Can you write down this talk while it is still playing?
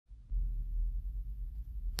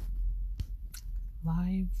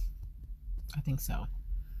live? I think so.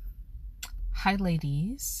 Hi,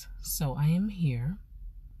 ladies. So I am here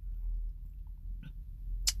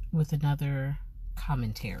with another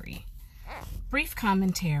commentary. Brief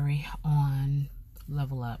commentary on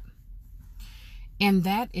Level Up. And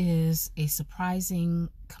that is a surprising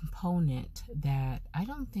component that I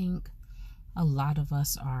don't think a lot of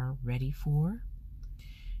us are ready for.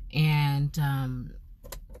 And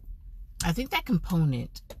I think that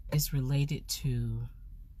component is related to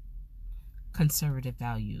conservative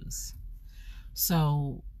values.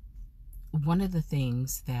 So one of the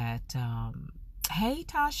things that, hey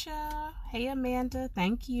Tasha, hey Amanda,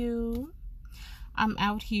 thank you. I'm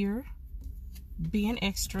out here being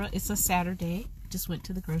extra. It's a Saturday. Just went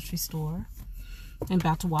to the grocery store. I'm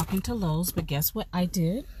about to walk into Lowe's, but guess what I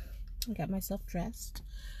did? I got myself dressed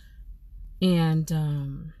and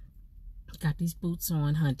got these boots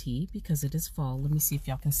on, hunty, because it is fall. Let me see if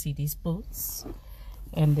y'all can see these boots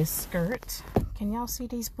and this skirt. Can y'all see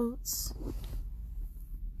these boots?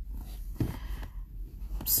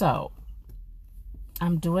 So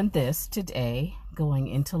I'm doing this today, going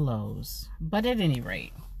into Lowe's. But at any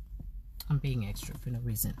rate, I'm being extra for no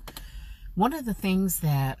reason. One of the things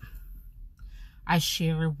that I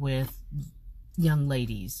share with young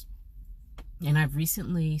ladies, and I've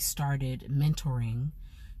recently started mentoring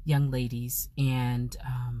young ladies and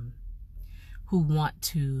who want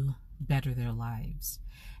to better their lives.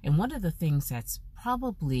 And one of the things that's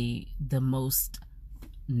probably the most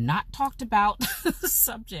not talked about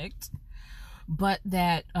subject, but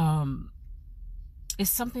that is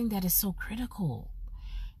something that is so critical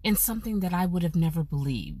and something that I would have never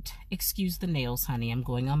believed. Excuse the nails, honey. I'm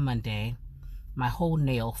going on Monday. My whole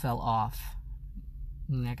nail fell off.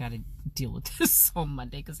 And I got to deal with this on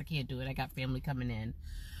Monday because I can't do it. I got family coming in.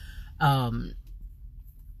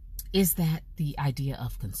 Is that the idea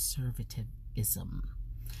of conservatism.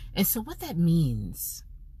 And so what that means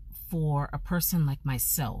for a person like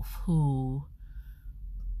myself who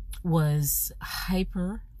was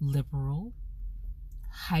hyper liberal,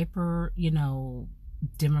 hyper,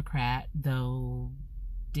 Democrat, though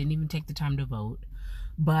didn't even take the time to vote,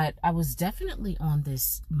 but I was definitely on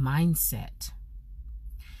this mindset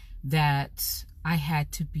that I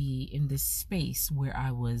had to be in this space where I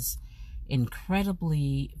was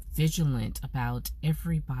incredibly vigilant about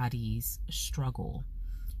everybody's struggle,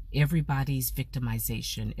 everybody's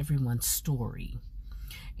victimization, everyone's story.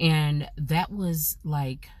 And that was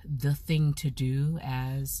like the thing to do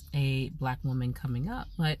as a Black woman coming up.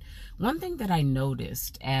 But one thing that I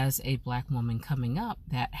noticed as a Black woman coming up,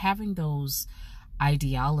 that having those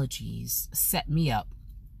ideologies set me up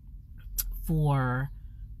for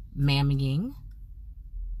mammying.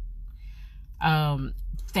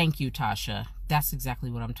 Thank you, Tasha. That's exactly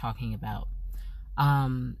what I'm talking about.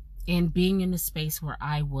 And being in a space where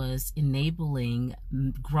I was enabling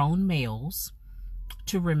grown males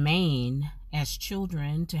to remain as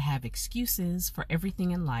children, to have excuses for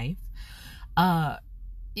everything in life,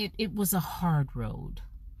 it was a hard road.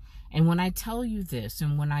 And when I tell you this,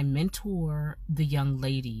 and when I mentor the young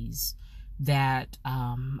ladies that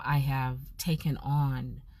I have taken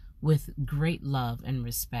on with great love and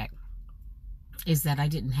respect, is that I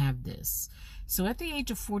didn't have this. So at the age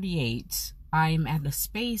of 48, I'm at a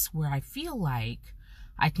space where I feel like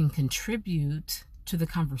I can contribute to the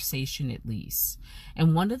conversation at least.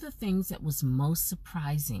 And one of the things that was most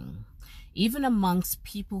surprising, even amongst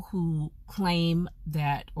people who claim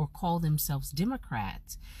that or call themselves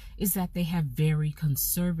Democrats, is that they have very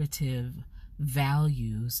conservative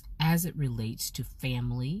values as it relates to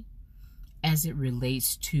family, as it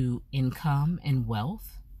relates to income and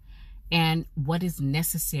wealth, and what is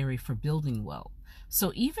necessary for building wealth.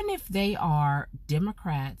 So even if they are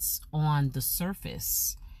Democrats on the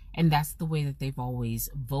surface, and that's the way that they've always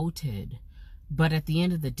voted, but at the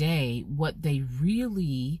end of the day, what they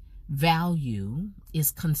really value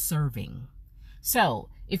is conserving. So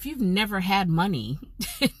if you've never had money,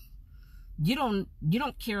 you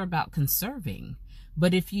don't care about conserving.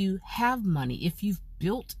 But if you have money, if you've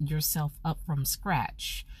built yourself up from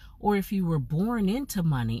scratch, or if you were born into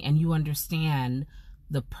money and you understand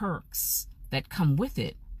the perks that come with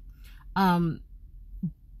it,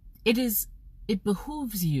 it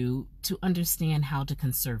behooves you to understand how to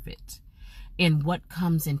conserve it and what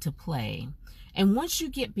comes into play. And once you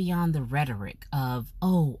get beyond the rhetoric of,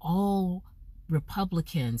 oh, all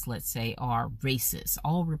Republicans, let's say, are racist,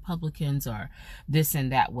 all Republicans are this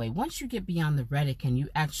and that way. Once you get beyond the rhetoric and you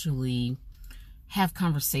actually have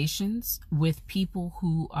conversations with people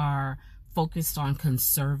who are focused on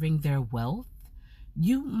conserving their wealth,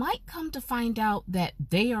 you might come to find out that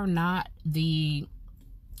they are not the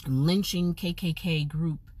lynching KKK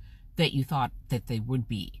group that you thought that they would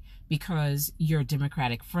be, because your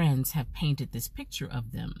Democratic friends have painted this picture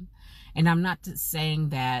of them. And I'm not saying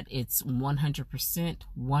that it's 100%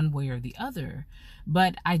 one way or the other,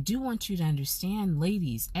 but I do want you to understand,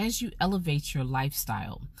 ladies, as you elevate your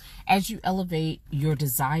lifestyle, as you elevate your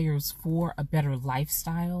desires for a better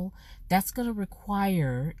lifestyle, that's going to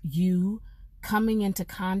require you coming into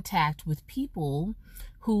contact with people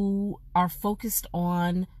who are focused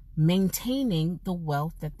on maintaining the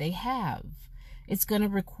wealth that they have. It's going to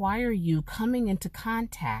require you coming into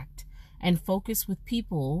contact and focus with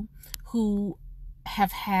people who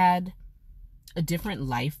have had a different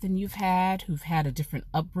life than you've had, who've had a different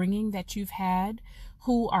upbringing that you've had,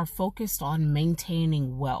 who are focused on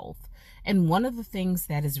maintaining wealth. And one of the things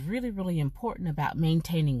that is really, really important about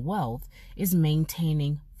maintaining wealth is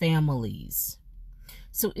maintaining families.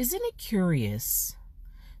 So isn't it curious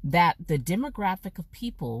that the demographic of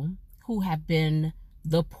people who have been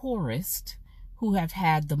the poorest, who have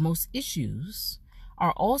had the most issues,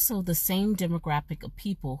 are also the same demographic of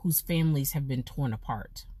people whose families have been torn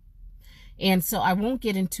apart? And so I won't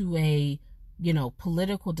get into a,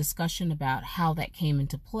 political discussion about how that came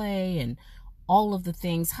into play and all of the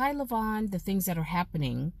things, hi Levon, the things that are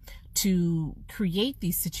happening to create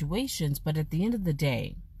these situations. But at the end of the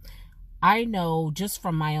day, I know just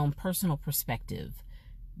from my own personal perspective,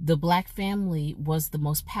 the Black family was the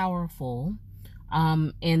most powerful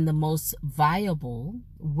and the most viable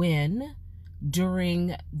when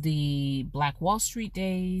during the Black Wall Street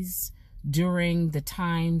days, during the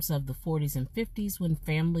times of the 40s and 50s, when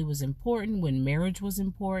family was important, when marriage was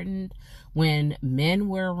important, when men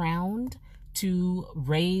were around to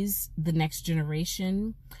raise the next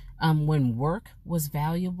generation, when work was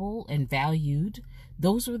valuable and valued.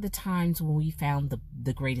 Those were the times when we found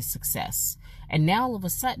the greatest success. And now all of a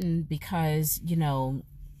sudden, because,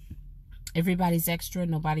 everybody's extra,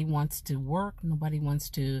 nobody wants to work, nobody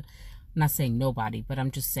wants to, I'm not saying nobody, but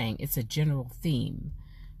I'm just saying it's a general theme,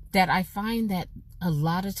 that I find that a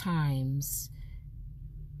lot of times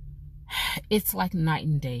it's like night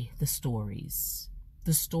and day, the stories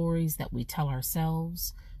that we tell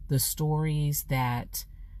ourselves, the stories that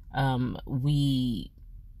we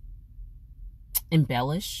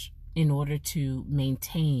embellish in order to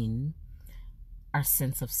maintain our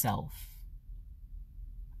sense of self.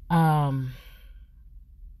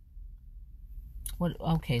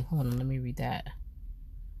 Okay, hold on, let me read that.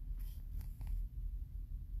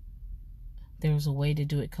 There's a way to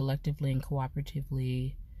do it collectively and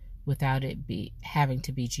cooperatively without it having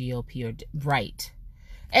to be GOP or right.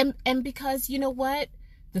 And because you know what?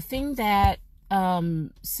 The thing that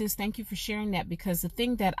sis, thank you for sharing that, because the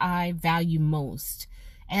thing that I value most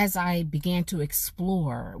as I began to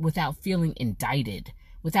explore without feeling indicted,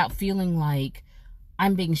 without feeling like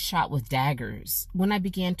I'm being shot with daggers, when I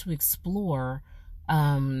began to explore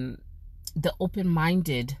the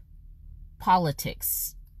open-minded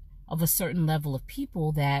politics of a certain level of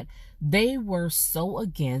people, that they were so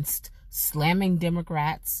against slamming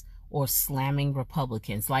Democrats or slamming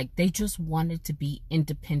Republicans. Like, they just wanted to be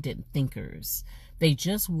independent thinkers. They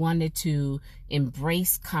just wanted to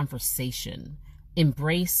embrace conversation,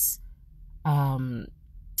 embrace,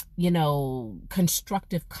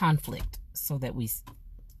 constructive conflict, so that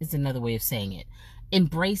is another way of saying it.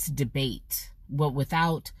 Embrace debate, but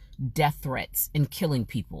without death threats and killing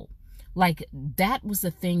people. Like, that was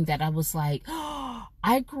the thing that I was like, oh,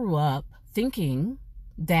 I grew up thinking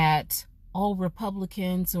that all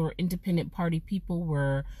Republicans or independent party people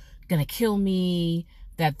were gonna kill me,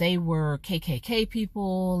 that they were KKK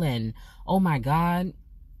people, and oh my God.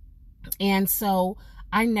 And so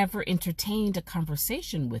I never entertained a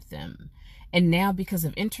conversation with them. And now, because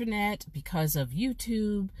of internet, because of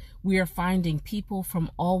YouTube, we are finding people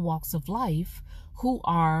from all walks of life who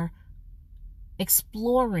are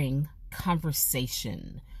exploring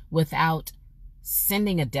conversation without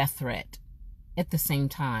sending a death threat at the same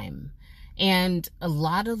time. And a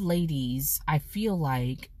lot of ladies, I feel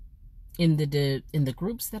like, in the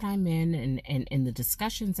groups that I'm in and in the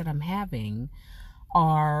discussions that I'm having,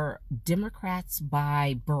 are Democrats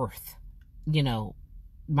by birth.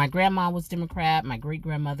 My grandma was Democrat, my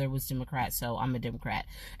great-grandmother was Democrat, so I'm a Democrat.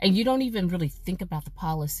 And you don't even really think about the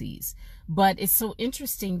policies. But it's so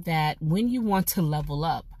interesting that when you want to level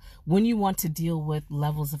up, when you want to deal with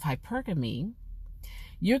levels of hypergamy,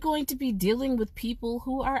 you're going to be dealing with people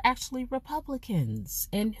who are actually Republicans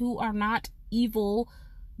and who are not evil,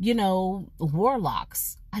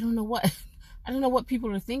 warlocks. I don't know what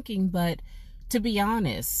people are thinking, but to be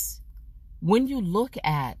honest, when you look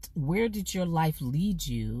at where did your life lead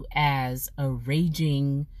you as a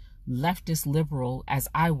raging leftist liberal as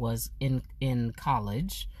I was in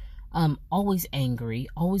college, always angry,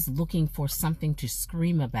 always looking for something to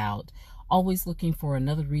scream about, always looking for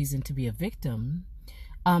another reason to be a victim.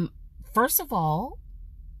 First of all,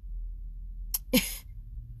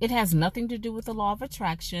 it has nothing to do with the law of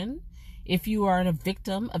attraction. If you are a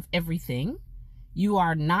victim of everything, you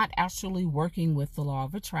are not actually working with the law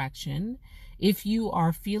of attraction. If you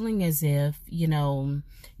are feeling as if,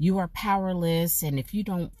 you are powerless, and if you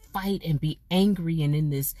don't fight and be angry and in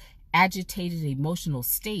this agitated emotional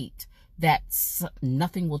state, that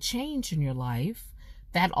nothing will change in your life,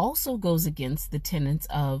 that also goes against the tenets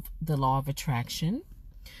of the law of attraction.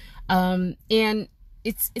 And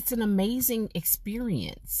it's an amazing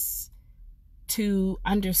experience to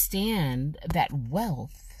understand that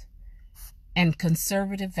wealth and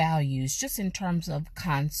conservative values, just in terms of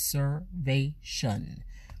conservation,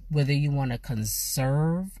 whether you want to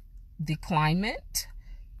conserve the climate,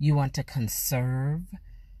 you want to conserve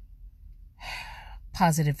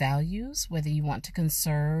positive values, whether you want to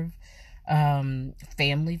conserve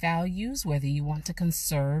family values, whether you want to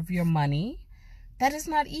conserve your money, that is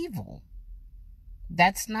not evil.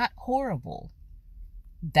 That's not horrible.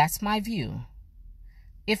 That's my view.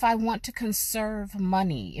 If I want to conserve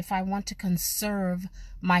money, if I want to conserve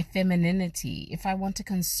my femininity, if I want to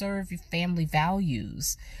conserve family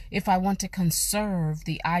values, if I want to conserve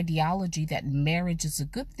the ideology that marriage is a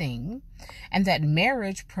good thing and that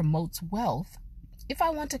marriage promotes wealth, if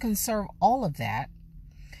I want to conserve all of that,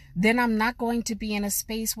 then I'm not going to be in a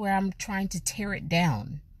space where I'm trying to tear it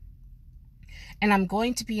down. And I'm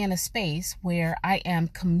going to be in a space where I am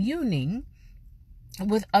communing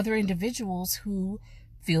with other individuals who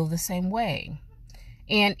feel the same way.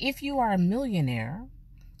 And if you are a millionaire,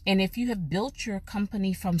 and if you have built your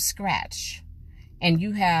company from scratch, and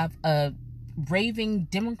you have a raving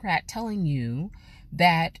Democrat telling you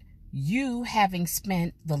that you, having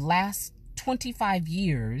spent the last 25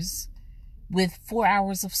 years with 4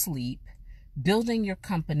 hours of sleep, building your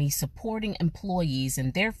company, supporting employees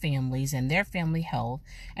and their families and their family health,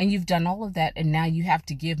 and you've done all of that, and now you have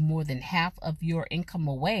to give more than half of your income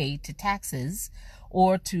away to taxes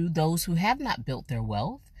or to those who have not built their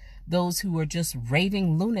wealth, those who are just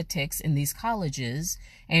raving lunatics in these colleges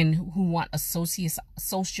and who want a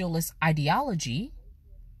socialist ideology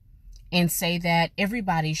and say that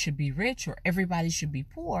everybody should be rich or everybody should be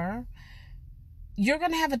poor, you're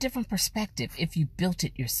going to have a different perspective if you built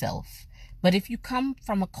it yourself. But if you come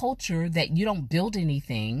from a culture that you don't build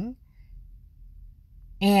anything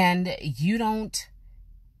and you don't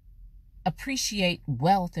appreciate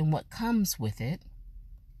wealth and what comes with it,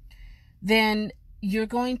 then you're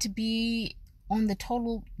going to be on the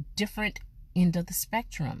total different end of the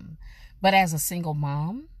spectrum. But as a single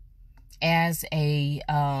mom, as a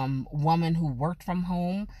woman who worked from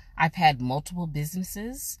home, I've had multiple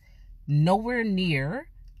businesses, nowhere near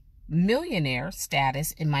millionaire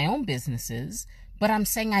status in my own businesses, but I'm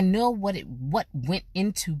saying I know what went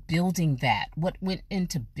into building that, what went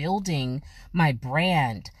into building my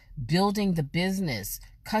brand, building the business,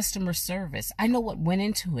 customer service. I know what went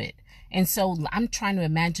into it. And so I'm trying to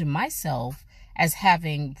imagine myself as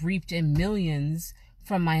having reaped in millions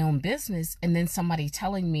from my own business, and then somebody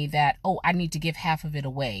telling me that, oh, I need to give half of it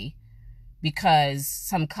away because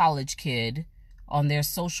some college kid on their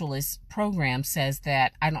socialist program says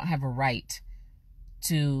that I don't have a right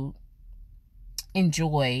to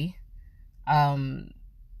enjoy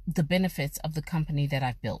the benefits of the company that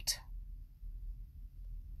I've built.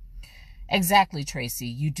 Exactly, Tracy.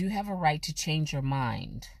 You do have a right to change your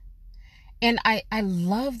mind. And I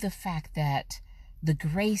love the fact that the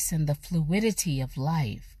grace and the fluidity of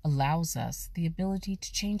life allows us the ability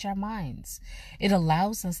to change our minds. It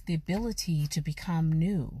allows us the ability to become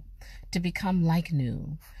new, to become like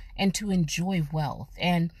new, and to enjoy wealth.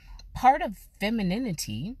 And part of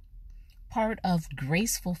femininity, part of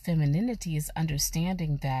graceful femininity is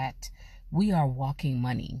understanding that we are walking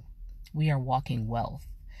money. We are walking wealth.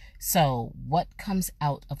 So what comes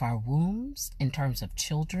out of our wombs in terms of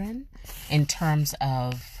children, in terms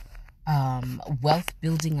of wealth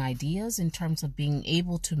building ideas, in terms of being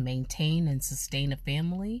able to maintain and sustain a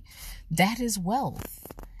family, that is wealth.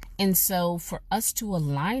 And so for us to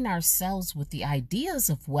align ourselves with the ideas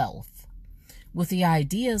of wealth, with the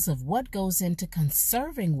ideas of what goes into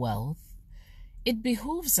conserving wealth, it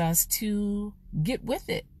behooves us to get with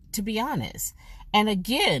it, to be honest. And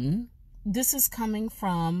again, this is coming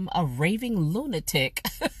from a raving lunatic.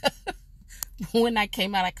 When I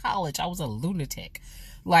came out of college, I was a lunatic.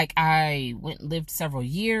 Like, I went and lived several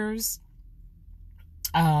years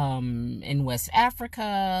in West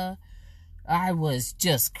Africa. I was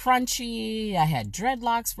just crunchy. I had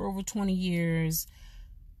dreadlocks for over 20 years.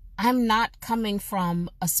 I'm not coming from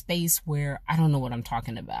a space where I don't know what I'm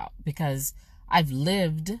talking about, because I've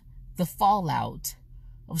lived the fallout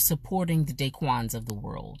of supporting the Daquans of the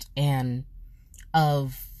world and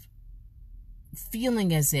of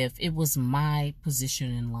feeling as if it was my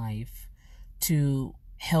position in life to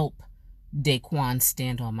help Daquan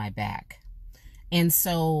stand on my back. And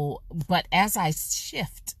so, but as I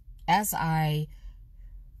shift, as I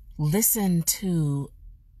listen to,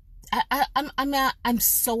 I'm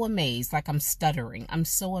so amazed, like I'm stuttering. I'm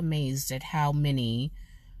so amazed at how many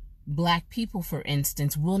Black people, for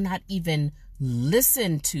instance, will not even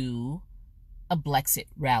listen to a Blexit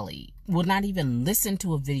rally, will not even listen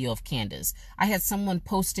to a video of Candace. I had someone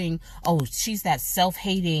posting, oh, she's that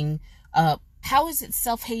self-hating. How is it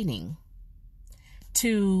self-hating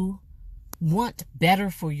to want better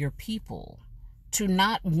for your people, to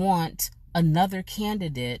not want another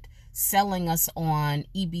candidate selling us on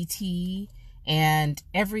EBT and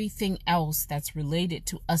everything else that's related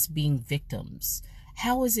to us being victims?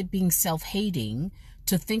 How is it being self-hating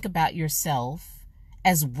to think about yourself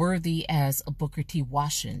as worthy as a Booker T.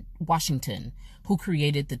 Washington, who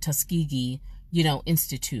created the Tuskegee,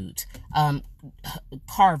 Institute,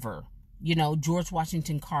 Carver, George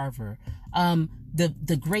Washington Carver,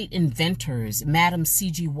 the great inventors, Madam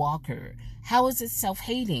C.G. Walker? How is it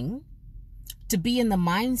self-hating to be in the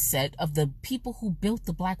mindset of the people who built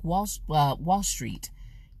the Black Wall Street,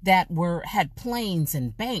 that had planes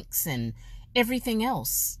and banks and everything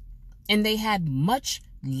else, and they had much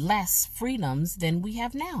less freedoms than we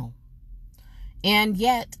have now, and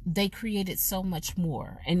yet they created so much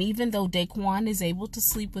more? And even though Daquan is able to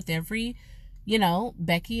sleep with every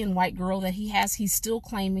Becky and white girl that he has, he's still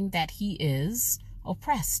claiming that he is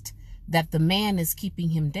oppressed, that the man is keeping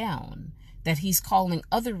him down, that he's calling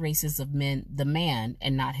other races of men the man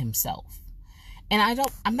and not himself. And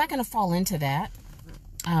I'm not going to fall into that.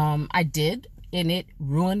 I did, and it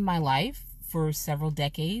ruined my life for several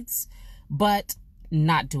decades, but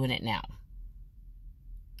not doing it now.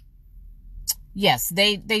 Yes,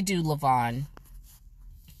 they do, Levon.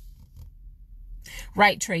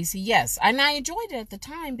 Right, Tracy. Yes, and I enjoyed it at the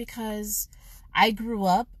time because I grew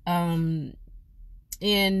up in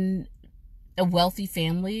a wealthy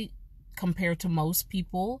family compared to most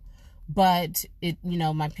people, but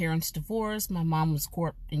my parents divorced. My mom was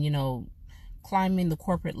climbing the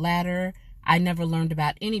corporate ladder. I never learned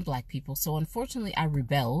about any Black people, so unfortunately I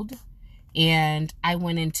rebelled, and I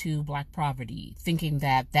went into Black poverty, thinking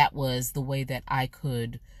that that was the way that I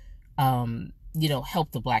could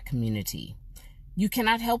help the Black community. You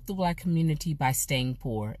cannot help the Black community by staying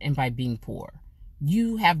poor and by being poor.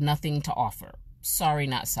 You have nothing to offer. Sorry,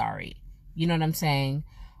 not sorry. You know what I'm saying?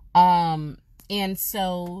 And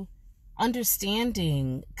so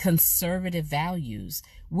understanding conservative values,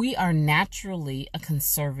 we are naturally a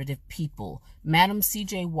conservative people. Madam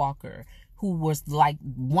C.J. Walker, who was like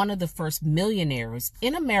one of the first millionaires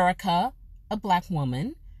in America, a Black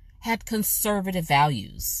woman, had conservative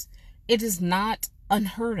values. It is not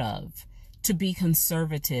unheard of to be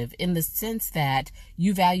conservative in the sense that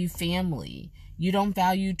you value family. You don't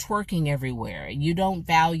value twerking everywhere. You don't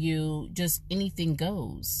value just anything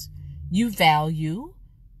goes. You value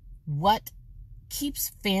what keeps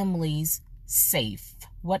families safe,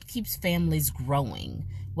 what keeps families growing,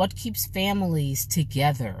 what keeps families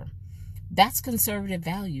together. That's conservative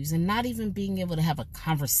values. And not even being able to have a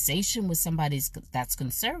conversation with somebody that's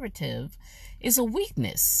conservative is a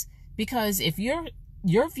weakness. Because if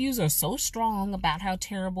your views are so strong about how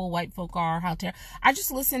terrible white folk are, I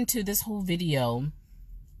just listened to this whole video,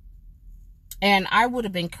 and I would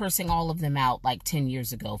have been cursing all of them out like 10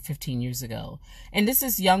 years ago, 15 years ago. And this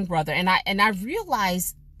is young brother. And I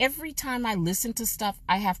realize every time I listen to stuff,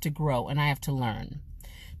 I have to grow and I have to learn,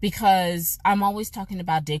 because I'm always talking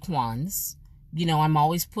about Daquans. I'm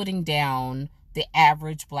always putting down the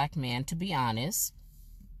average Black man, to be honest.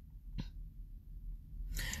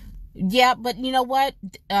 Yeah, but you know what,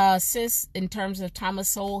 sis, in terms of Thomas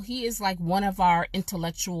Sowell, he is like one of our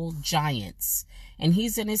intellectual giants. And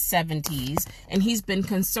he's in his 70s, and he's been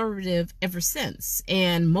conservative ever since.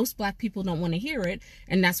 And most Black people don't want to hear it,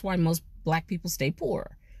 and that's why most Black people stay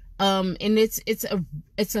poor. And it's a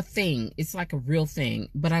thing. It's like a real thing.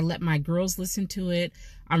 But I let my girls listen to it.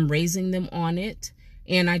 I'm raising them on it.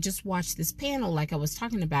 And I just watched this panel like I was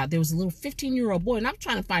talking about. There was a little 15-year-old boy, and I'm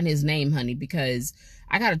trying to find his name, honey, because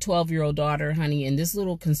I got a 12-year-old daughter, honey, and this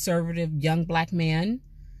little conservative young Black man,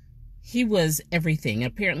 he was everything.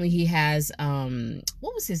 Apparently he has,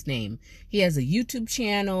 what was his name? He has a YouTube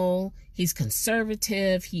channel. He's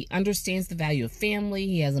conservative. He understands the value of family.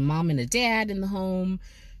 He has a mom and a dad in the home.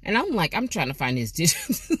 And I'm like, I'm trying to find his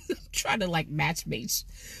digits. Trying to like match mates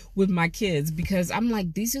with my kids, because I'm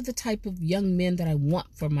like, these are the type of young men that I want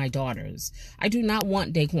for my daughters. I do not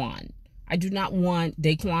want Daquan. I do not want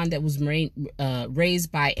Daquan that was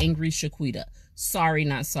raised by angry Shaquita. Sorry,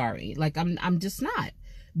 not sorry. Like, I'm just not.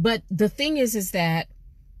 But the thing is that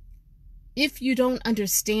if you don't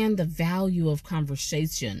understand the value of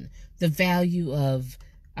conversation, the value of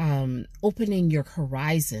opening your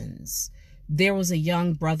horizons. There was a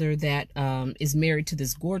young brother that is married to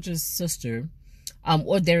this gorgeous sister,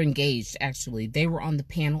 or they're engaged, actually. They were on the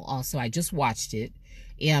panel also. I just watched it.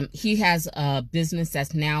 He has a business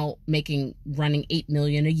that's now running $8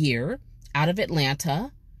 million a year out of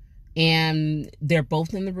Atlanta. And they're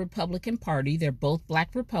both in the Republican Party. They're both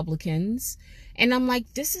Black Republicans. And I'm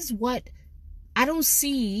like, this is what I don't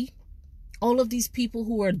see. All of these people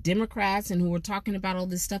who are Democrats and who are talking about all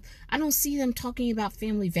this stuff, I don't see them talking about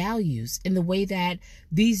family values in the way that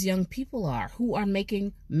these young people are, who are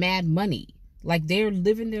making mad money. Like, they're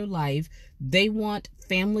living their life. They want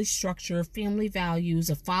family structure, family values,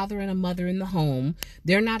 a father and a mother in the home.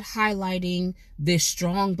 They're not highlighting this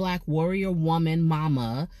strong Black warrior woman,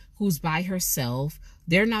 mama, who's by herself.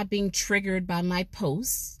 They're not being triggered by my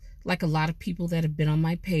posts, like a lot of people that have been on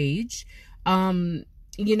my page.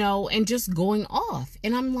 You know, and just going off.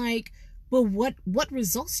 And I'm like, but what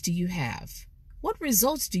results do you have? What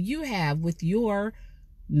results do you have with your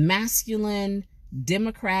masculine,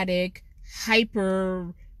 democratic,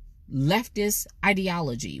 hyper leftist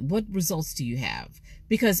ideology? What results do you have?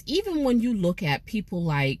 Because even when you look at people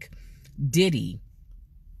like Diddy,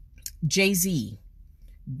 Jay-Z,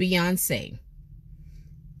 Beyonce,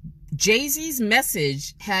 Jay-Z's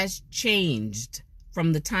message has changed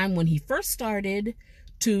from the time when he first started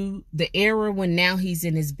to the era when now he's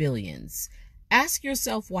in his billions. Ask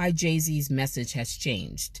yourself why Jay-Z's message has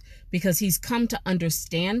changed. Because he's come to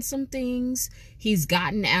understand some things. He's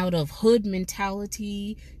gotten out of hood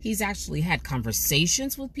mentality. He's actually had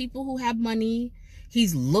conversations with people who have money.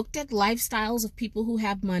 He's looked at lifestyles of people who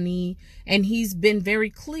have money. And he's been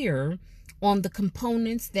very clear on the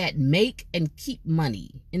components that make and keep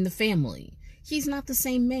money in the family. He's not the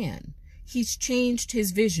same man. He's changed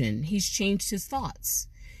his vision. He's changed his thoughts.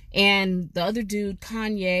 And the other dude,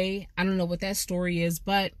 Kanye, I don't know what that story is,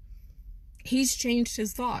 but he's changed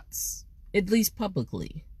his thoughts, at least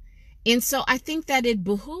publicly. And so I think that it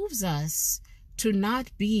behooves us to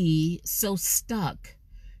not be so stuck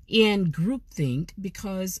in groupthink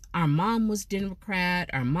because our mom was Democrat,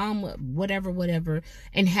 our mom, whatever,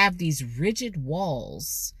 and have these rigid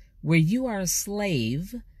walls where you are a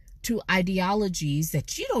slave to ideologies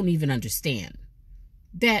that you don't even understand,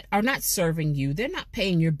 that are not serving you. They're not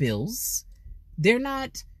paying your bills. They're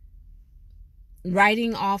not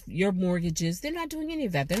writing off your mortgages. They're not doing any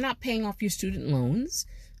of that. They're not paying off your student loans.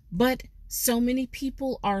 But so many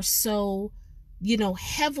people are so,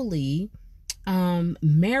 heavily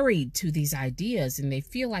married to these ideas, and they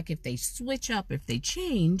feel like if they switch up, if they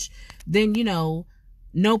change, then,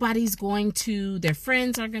 nobody's going to, their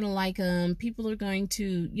friends aren't going to like them. People are going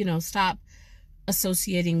to, stop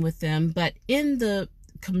associating with them. But in the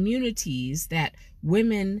communities that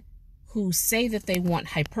women who say that they want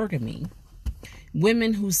hypergamy,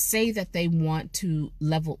 women who say that they want to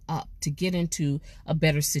level up, to get into a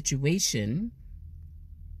better situation,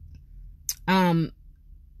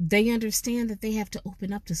 they understand that they have to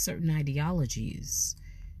open up to certain ideologies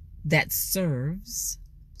that serves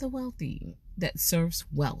the wealthy, that serves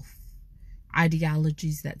wealth,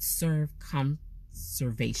 ideologies that serve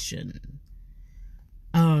conservation.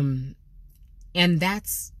 And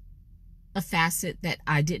that's a facet that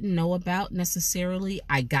I didn't know about necessarily.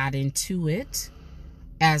 I got into it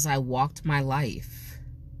as I walked my life.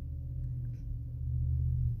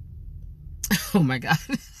 Oh my God.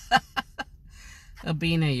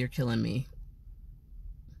 Abina, you're killing me.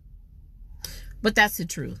 But that's the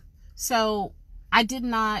truth. So I did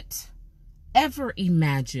not ever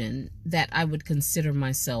imagine that I would consider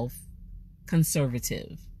myself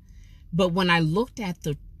conservative. But when I looked at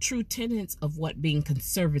the true tenets of what being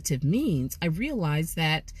conservative means, I realized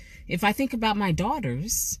that if I think about my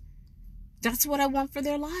daughters, that's what I want for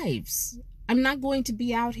their lives. I'm not going to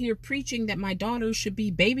be out here preaching that my daughters should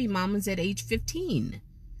be baby mamas at age 15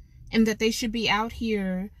 and that they should be out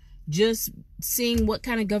here just seeing what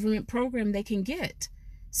kind of government program they can get.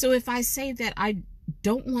 So if I say that I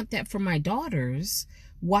don't want that for my daughters,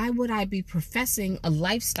 why would I be professing a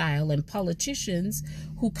lifestyle and politicians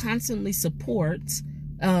who constantly support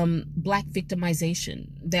Black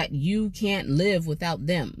victimization, that you can't live without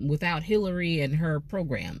them, without Hillary and her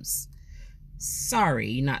programs.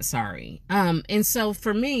 Sorry, not sorry. And so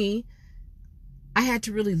for me, I had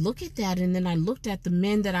to really look at that. And then I looked at the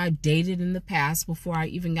men that I've dated in the past before I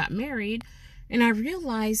even got married. And I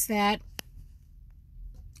realized that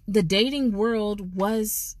the dating world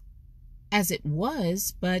was as it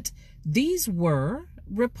was, but these were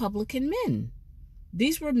Republican men.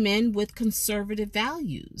 These were men with conservative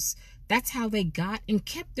values. That's how they got and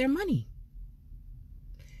kept their money.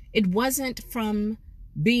 It wasn't from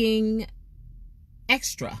being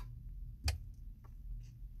extra.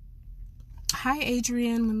 Hi,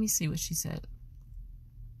 Adrienne. Let me see what she said.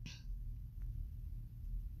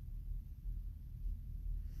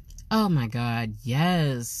 Oh my God,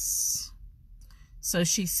 yes. So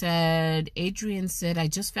she said, Adrienne said, I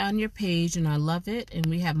just found your page and I love it, and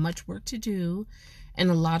we have much work to do, and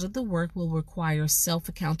a lot of the work will require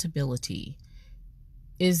self-accountability.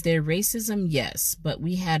 Is there racism? Yes, but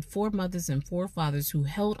we had 4 mothers and 4 fathers who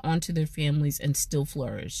held on to their families and still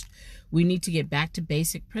flourished. We need to get back to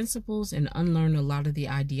basic principles and unlearn a lot of the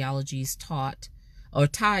ideologies taught or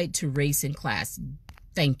tied to race and class.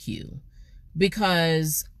 Thank you.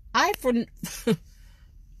 Because I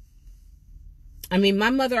mean, my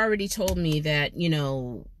mother already told me that, you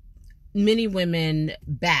know, many women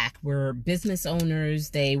back were business owners.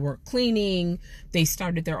 They were cleaning. They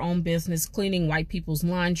started their own business, cleaning white people's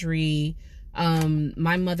laundry.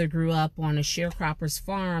 My mother grew up on a sharecropper's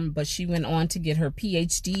farm, but she went on to get her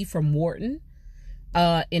PhD from Wharton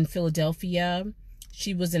in Philadelphia.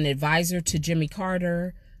 She was an advisor to Jimmy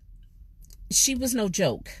Carter. She was no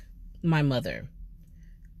joke, my mother.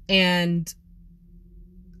 And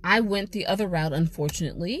I went the other route,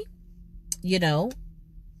 unfortunately, you know,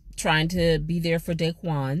 trying to be there for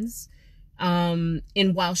Daquans. And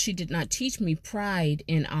while she did not teach me pride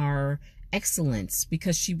in our excellence,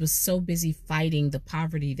 because she was so busy fighting the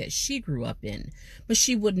poverty that she grew up in, but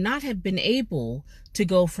she would not have been able to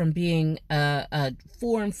go from being a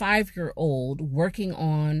 4 and 5-year-old working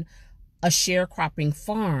on a sharecropping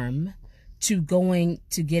farm to going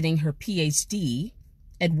to getting her PhD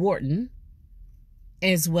at Wharton,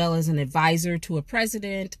 as well as an advisor to a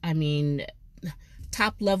president. I mean,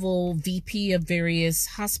 top level VP of various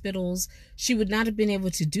hospitals. She would not have been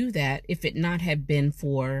able to do that if it not had been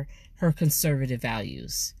for her conservative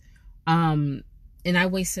values. And I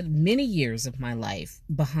wasted many years of my life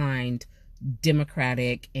behind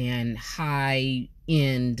Democratic and high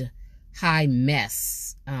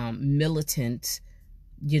mess, militant,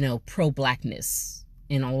 you know, pro-blackness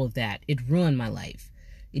and all of that. It ruined my life.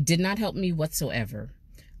 It did not help me whatsoever.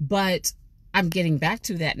 But I'm getting back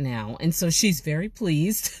to that now. And so she's very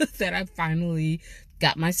pleased that I finally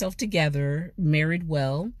got myself together, married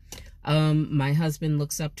well. My husband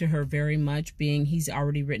looks up to her very much, being he's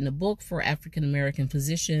already written a book for African-American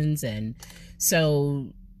physicians. And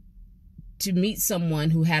so to meet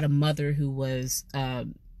someone who had a mother who was,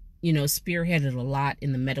 you know, spearheaded a lot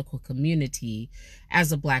in the medical community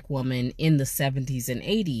as a Black woman in the 70s and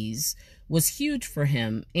 80s was huge for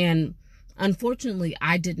him. And unfortunately,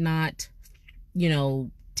 I did not, you know,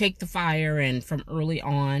 take the fire and from early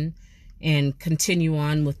on and continue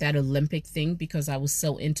on with that Olympic thing, because I was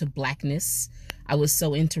so into Blackness. I was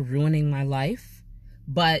so into ruining my life.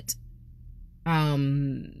 But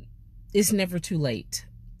it's never too late.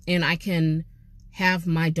 And I can have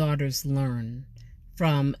my daughters learn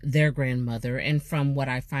from their grandmother and from what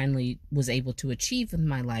I finally was able to achieve in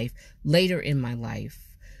my life later in my life.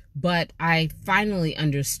 But I finally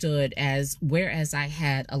understood, whereas I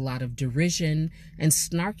had a lot of derision and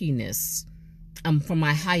snarkiness from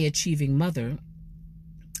my high achieving mother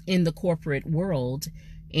in the corporate world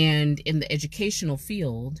and in the educational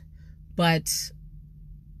field, but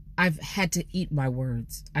I've had to eat my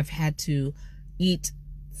words. I've had to eat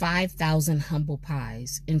 5,000 humble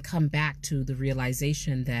pies and come back to the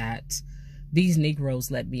realization that these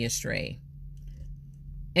Negroes led me astray.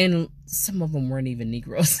 And some of them weren't even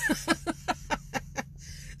Negroes.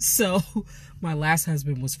 So my last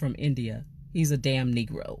husband was from India. He's a damn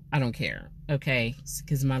Negro. I don't care. Okay.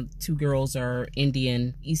 Because my 2 girls are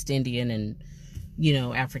Indian, East Indian, and, you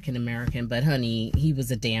know, African American. But honey, he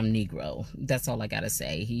was a damn Negro. That's all I got to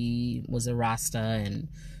say. He was a Rasta and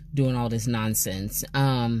doing all this nonsense.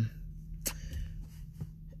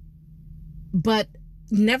 But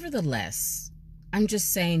nevertheless, I'm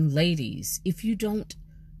just saying, ladies, if you don't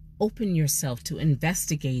open yourself to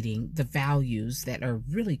investigating the values that are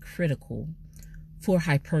really critical for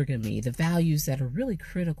hypergamy, the values that are really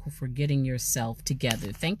critical for getting yourself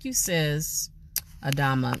together. Thank you, sis,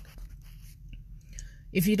 Adama.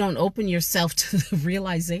 if you don't open yourself to the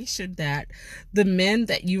realization that the men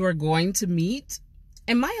that you are going to meet,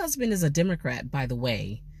 and my husband is a Democrat, by the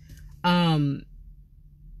way, and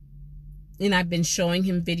I've been showing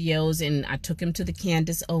him videos, and I took him to the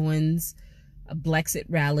Candace Owens Blexit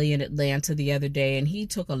rally in Atlanta the other day, and he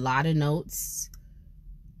took a lot of notes.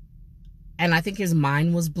 And I think his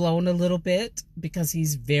mind was blown a little bit because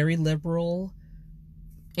he's very liberal.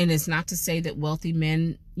 And it's not to say that wealthy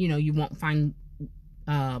men, you know, you won't find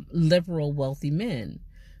liberal wealthy men.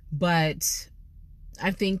 But I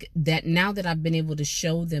think that now that I've been able to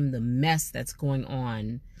show them the mess that's going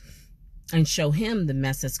on, and show him the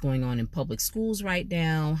mess that's going on in public schools right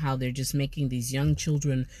now, how they're just making these young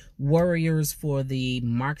children warriors for the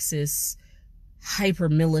Marxist,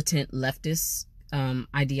 hyper-militant leftist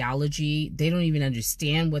ideology. They don't even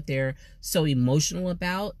understand what they're so emotional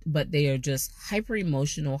about, but they are just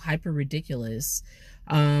hyper-emotional, hyper-ridiculous.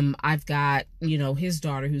 I've got, you know, his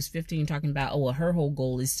daughter who's 15 talking about, oh, well, her whole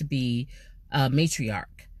goal is to be a matriarch.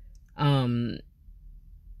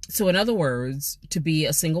 So in other words, to be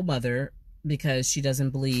a single mother, because she doesn't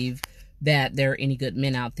believe that there are any good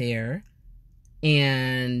men out there.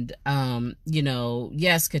 And, you know,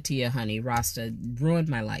 yes, Katia, honey, Rasta ruined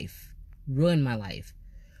my life.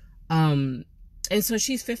 And so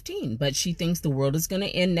she's 15, but she thinks the world is going to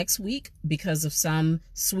end next week because of some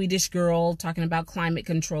Swedish girl talking about climate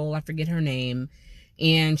control. I forget her name.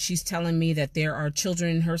 And she's telling me that there are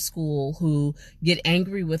children in her school who get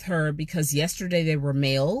angry with her because yesterday they were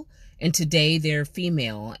male and today they're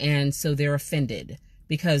female. And so they're offended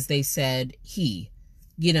because they said he,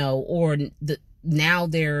 you know, or now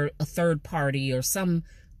they're a third party or some,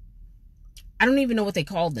 I don't even know what they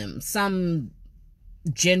call them, some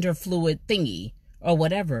gender fluid thingy or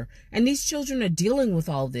whatever. And these children are dealing with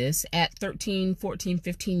all this at 13, 14,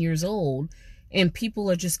 15 years old. And people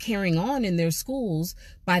are just carrying on in their schools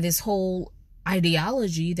by this whole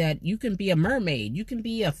ideology that you can be a mermaid, you can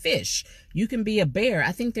be a fish, you can be a bear.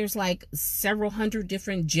 I think there's like several hundred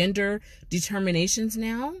different gender determinations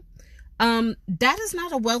now. That is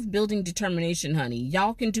not a wealth building determination, honey.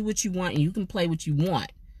 Y'all can do what you want and you can play what you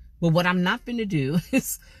want. But what I'm not going to do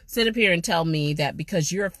is sit up here and tell me that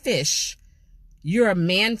because you're a fish, you're a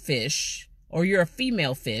man fish or you're a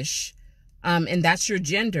female fish, and that's your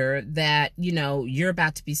gender, that, you know, you're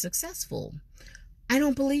about to be successful. I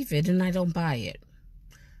don't believe it and I don't buy it.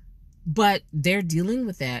 But they're dealing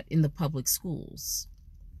with that in the public schools.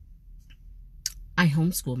 I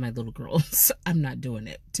homeschool my little girls. I'm not doing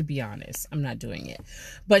it, to be honest. I'm not doing it.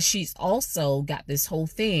 But she's also got this whole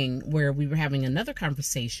thing where we were having another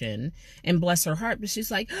conversation, and bless her heart, but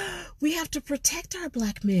she's like, oh, we have to protect our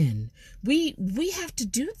black men. We have to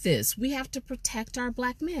do this. We have to protect our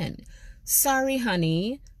black men. Sorry,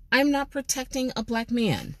 honey. I'm not protecting a black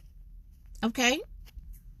man. Okay?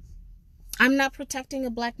 I'm not protecting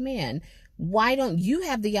a black man. Why don't you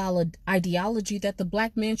have the ideology that the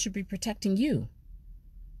black man should be protecting you?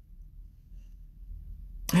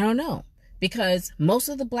 I don't know. Because most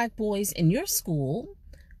of the black boys in your school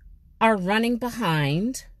are running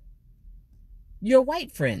behind your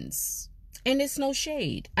white friends. And it's no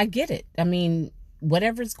shade. I get it. I mean,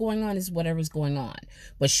 whatever's going on is whatever's going on.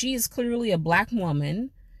 But she is clearly a black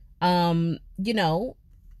woman, you know,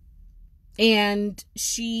 and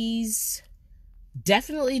she's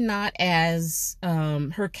definitely not as,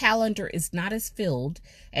 her calendar is not as filled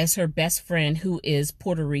as her best friend, who is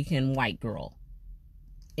Puerto Rican white girl.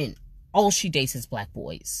 And all she dates is black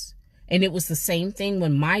boys. And it was the same thing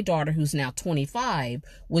when my daughter, who's now 25,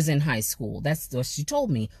 was in high school. That's what she told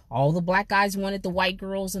me. All the black guys wanted the white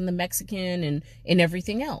girls and the Mexican and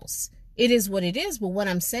everything else. It is what it is. But what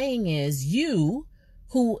I'm saying is, you,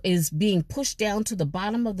 who is being pushed down to the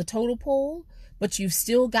bottom of the totem pole, but you've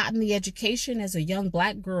still gotten the education as a young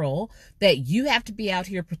black girl that you have to be out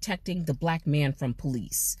here protecting the black man from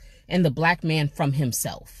police and the black man from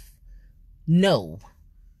himself. No.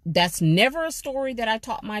 That's never a story that I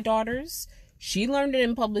taught my daughters. She learned it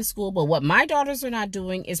in public school, but what my daughters are not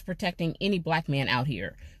doing is protecting any black man out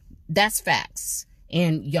here. That's facts.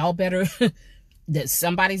 And y'all better, that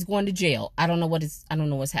somebody's going to jail. I don't know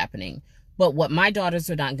what's happening. But what my daughters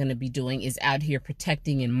are not going to be doing is out here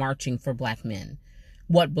protecting and marching for black men.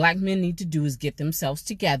 What black men need to do is get themselves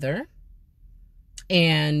together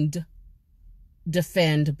and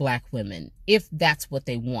defend black women, if that's what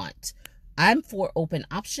they want. I'm for open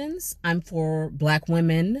options. I'm for black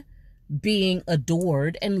women being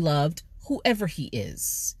adored and loved, whoever he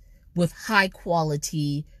is, with high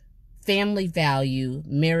quality, family value,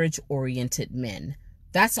 marriage-oriented men.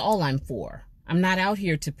 That's all I'm for. I'm not out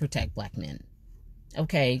here to protect black men.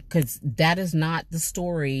 Okay? Because that is not the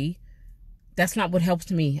story That's not what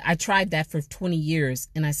helped me. I tried that for 20 years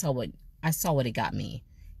and I saw what it got me.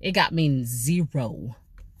 It got me 0.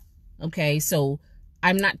 Okay, so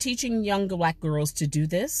I'm not teaching young black girls to do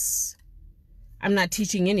this. I'm not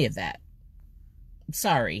teaching any of that.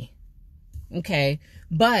 Sorry. Okay,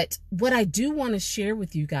 but what I do want to share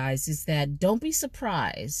with you guys is that don't be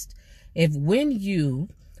surprised if when you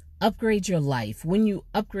upgrade your life, when you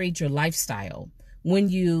upgrade your lifestyle, when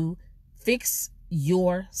you fix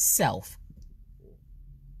yourself.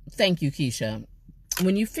 Thank you, Keisha.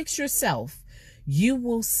 When you fix yourself, you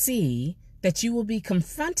will see that you will be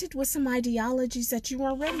confronted with some ideologies that you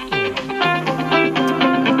weren't ready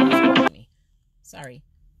for. Sorry.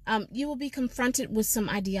 You will be confronted with some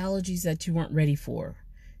ideologies that you weren't ready for.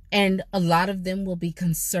 And a lot of them will be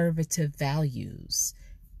conservative values.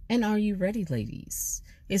 And are you ready, ladies?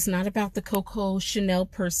 It's not about the Coco Chanel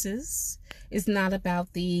purses. It's not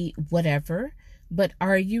about the whatever. But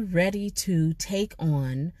are you ready to take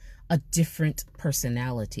on a different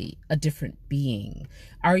personality, a different being?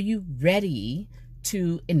 Are you ready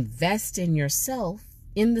to invest in yourself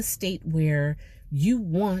in the state where you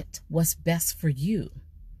want what's best for you?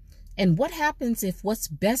 And what happens if what's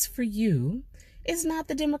best for you is not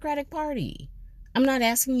the Democratic Party? I'm not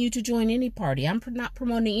asking you to join any party. I'm not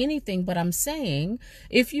promoting anything, but I'm saying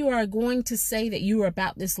if you are going to say that you are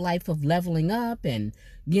about this life of leveling up and,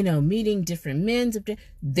 meeting different men,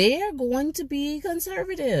 they're going to be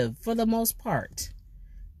conservative for the most part.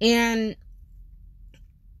 And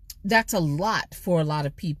that's a lot for a lot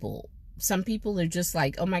of people. Some people are just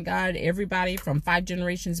like, oh my God, everybody from 5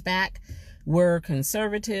 generations back were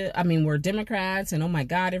conservative. We're Democrats, and oh my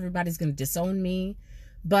God, everybody's going to disown me.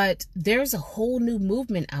 But there's a whole new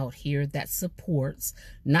movement out here that supports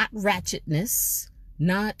not ratchetness,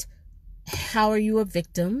 not how are you a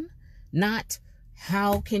victim, not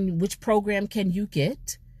which program can you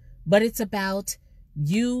get, but it's about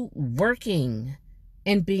you working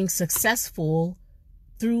and being successful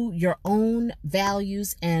through your own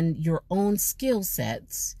values and your own skill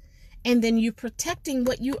sets, and then you protecting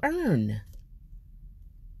what you earn.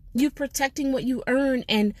 You protecting what you earn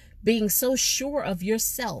and being so sure of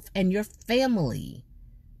yourself and your family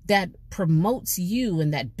that promotes you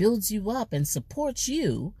and that builds you up and supports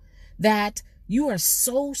you, that you are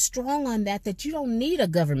so strong on that you don't need a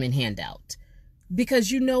government handout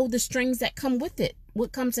because you know the strings that come with it,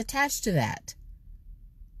 what comes attached to that.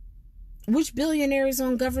 Which billionaire is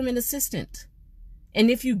on government assistance? And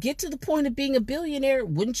if you get to the point of being a billionaire,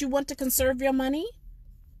 wouldn't you want to conserve your money?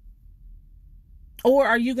 Or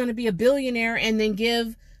are you going to be a billionaire and then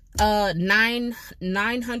give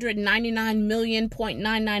 999 million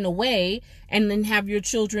 0.99 away and then have your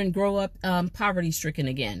children grow up poverty stricken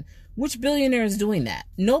again? Which billionaire is doing that?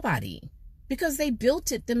 Nobody. Because they built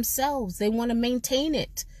it themselves. They want to maintain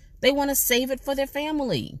it. They want to save it for their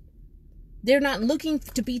family. They're not looking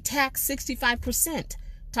to be taxed 65%.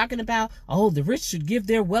 Talking about, oh, the rich should give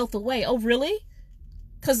their wealth away. Oh, really?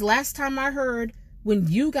 Because last time I heard, when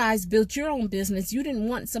you guys built your own business, you didn't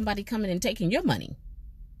want somebody coming and taking your money.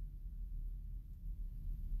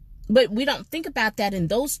 But we don't think about that in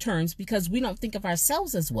those terms because we don't think of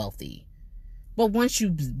ourselves as wealthy. But once you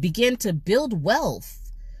begin to build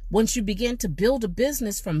wealth, once you begin to build a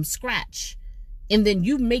business from scratch, and then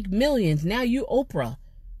you make millions, now you Oprah,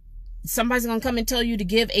 somebody's going to come and tell you to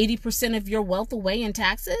give 80% of your wealth away in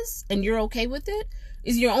taxes, and you're okay with it?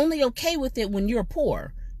 You're only okay with it when you're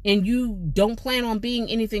poor and you don't plan on being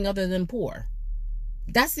anything other than poor.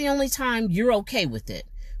 That's the only time you're okay with it.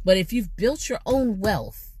 But if you've built your own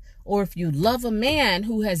wealth, or if you love a man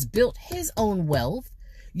who has built his own wealth,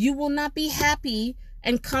 you will not be happy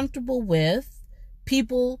and comfortable with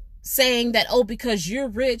people saying that, oh, because you're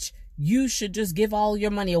rich, you should just give all your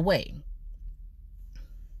money away.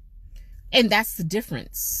 And that's the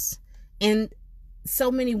difference. And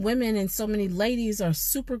so many women and so many ladies are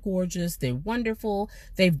super gorgeous. They're wonderful.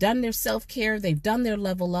 They've done their self-care. They've done their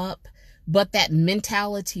level up. But that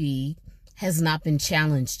mentality has not been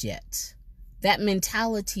challenged yet. That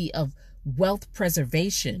mentality of wealth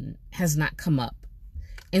preservation has not come up.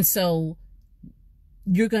 And so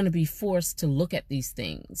you're going to be forced to look at these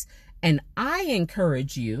things. And I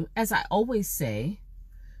encourage you, as I always say,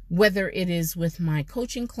 whether it is with my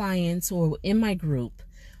coaching clients or in my group,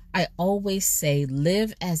 I always say,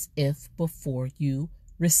 live as if before you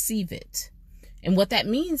receive it. And what that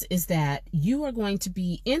means is that you are going to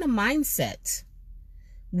be in a mindset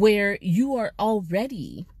where you are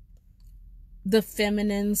already the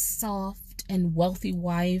feminine, soft, and wealthy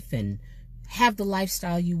wife and have the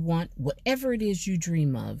lifestyle you want, whatever it is you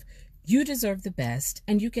dream of. You deserve the best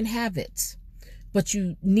and you can have it. But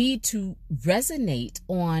you need to resonate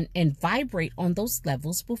on and vibrate on those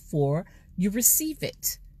levels before you receive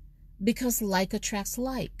it, because like attracts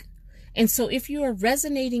like. And so if you are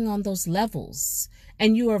resonating on those levels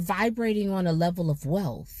and you are vibrating on a level of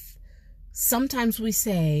wealth, sometimes we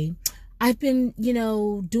say, I've been,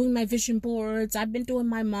 doing my vision boards. I've been doing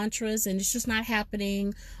my mantras and it's just not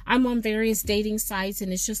happening. I'm on various dating sites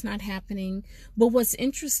and it's just not happening. But what's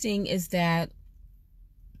interesting is that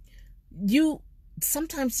you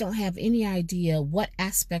sometimes don't have any idea what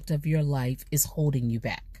aspect of your life is holding you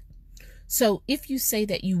back. So if you say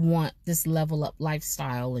that you want this level up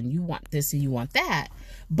lifestyle and you want this and you want that,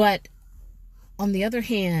 but on the other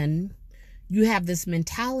hand, you have this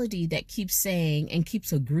mentality that keeps saying and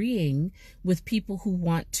keeps agreeing with people who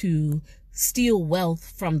want to steal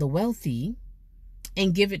wealth from the wealthy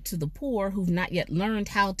and give it to the poor who've not yet learned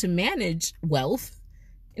how to manage wealth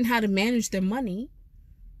and how to manage their money.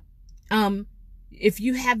 If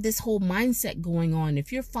you have this whole mindset going on,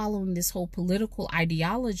 if you're following this whole political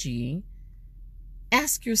ideology,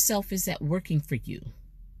 ask yourself, is that working for you?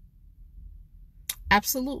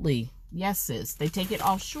 Absolutely. Yes, sis. They take it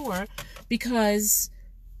offshore because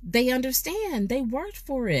they understand. They worked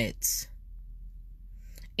for it.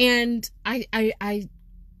 And I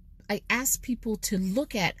ask people to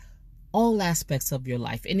look at all aspects of your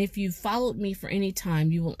life. And if you've followed me for any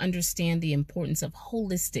time, you will understand the importance of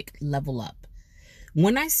holistic level up.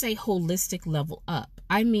 When I say holistic level up,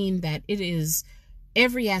 I mean that it is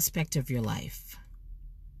every aspect of your life.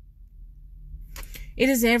 It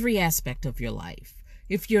is every aspect of your life.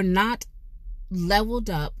 If you're not leveled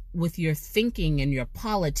up with your thinking and your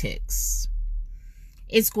politics,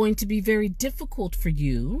 it's going to be very difficult for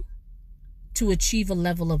you to achieve a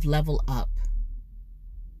level up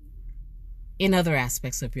in other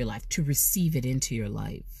aspects of your life, to receive it into your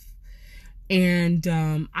life. And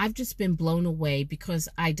I've just been blown away because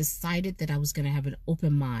I decided that I was going to have an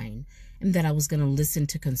open mind and that I was going to listen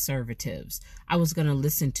to conservatives. I was going to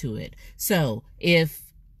listen to it. So if,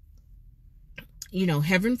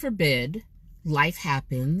 heaven forbid, life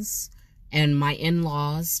happens and my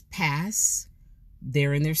in-laws pass,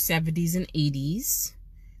 they're in their 70s and 80s.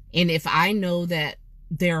 And if I know that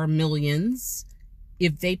there are millions,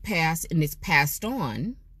 if they pass and it's passed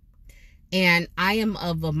on, and I am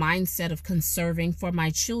of a mindset of conserving for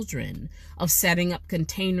my children, of setting up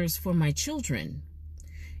containers for my children,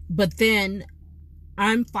 but then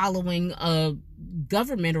I'm following a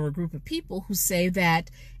government or a group of people who say that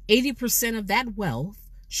 80% of that wealth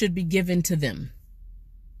should be given to them.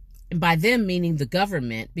 And by them, meaning the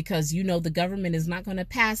government, because the government is not going to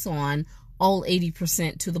pass on all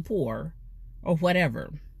 80% to the poor or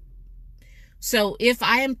whatever. So if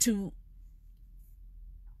I am to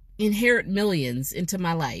inherit millions into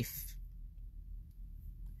my life,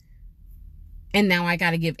 and now I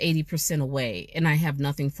got to give 80% away and I have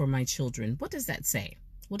nothing for my children, what does that say?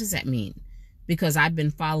 What does that mean? Because I've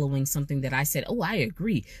been following something that I said, oh, I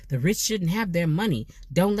agree. The rich shouldn't have their money.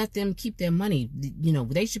 Don't let them keep their money.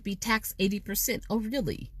 They should be taxed 80%. Oh,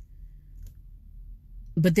 really?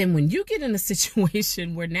 But then when you get in a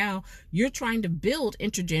situation where now you're trying to build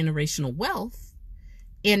intergenerational wealth,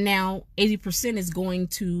 and now 80% is going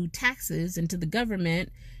to taxes and to the government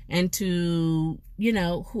and to,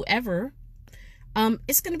 whoever,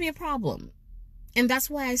 it's going to be a problem. And that's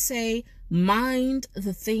why I say, mind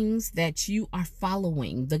the things that you are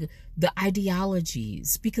following, the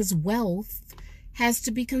ideologies, because wealth has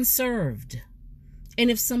to be conserved.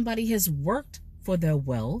 And if somebody has worked for their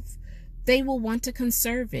wealth, they will want to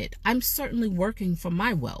conserve it. I'm certainly working for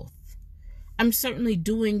my wealth. I'm certainly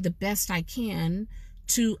doing the best I can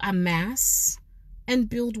to amass and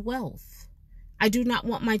build wealth. I do not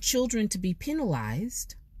want my children to be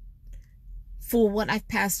penalized for what I've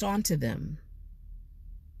passed on to them.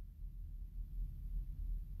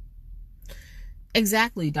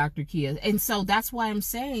 Exactly, Dr. Kia. And so that's why I'm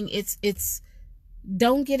saying it's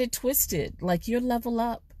don't get it twisted. Like, you're level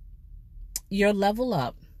up. You're level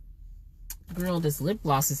up. Girl, this lip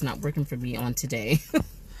gloss is not working for me on today.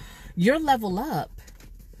 Your level up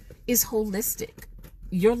is holistic.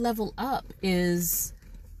 Your level up is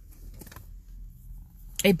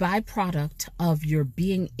a byproduct of your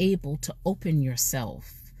being able to open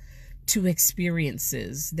yourself to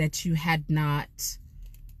experiences that you had not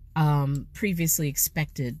previously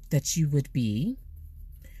expected that you would be,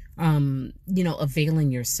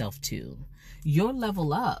 availing yourself to. Your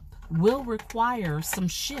level up will require some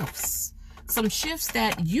shifts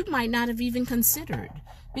that you might not have even considered.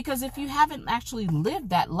 Because if you haven't actually lived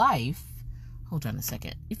that life, hold on a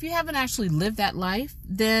second. If you haven't actually lived that life,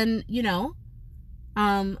 then,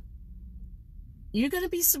 you're going to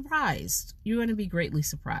be surprised. You're going to be greatly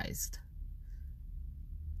surprised.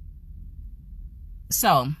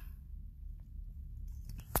 So,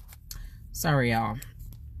 sorry, y'all.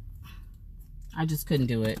 I just couldn't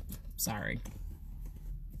do it. Sorry.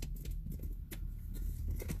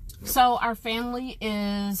 So, our family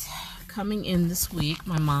is coming in this week.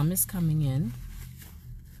 My mom is coming in.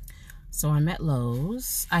 So, I'm at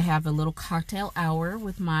Lowe's. I have a little cocktail hour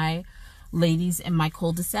with my ladies in my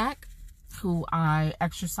cul-de-sac, who I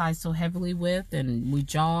exercised so heavily with, and we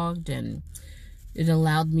jogged, and it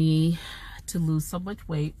allowed me to lose so much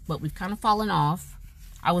weight, but we've kind of fallen off.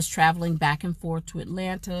 I was traveling back and forth to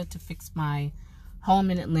Atlanta to fix my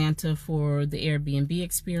home in Atlanta for the Airbnb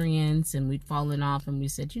experience, and we'd fallen off, and we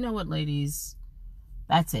said, you know what, ladies,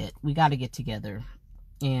 that's it. We got to get together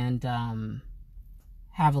and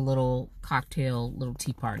have a little cocktail, little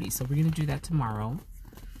tea party. So we're going to do that tomorrow.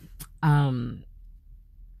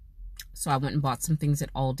 So I went and bought some things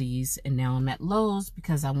at Aldi's, and now I'm at Lowe's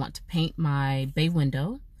because I want to paint my bay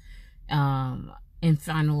window and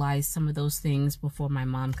finalize some of those things before my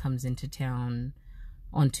mom comes into town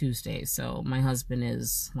on Tuesday. So my husband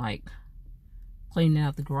is like cleaning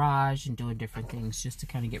out the garage and doing different things just to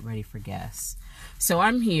kind of get ready for guests. So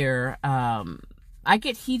I'm here. I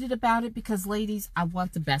get heated about it because, ladies, I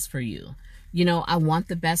want the best for you. You know, I want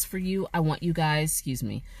the best for you. I want you guys,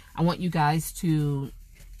 I want you guys to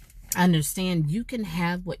understand you can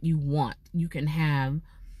have what you want. You can have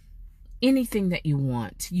anything that you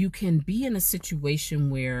want. You can be in a situation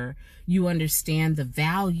where you understand the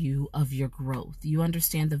value of your growth. You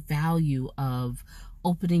understand the value of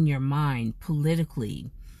opening your mind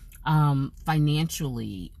politically,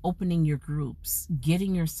 financially, opening your groups,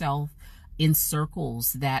 getting yourself in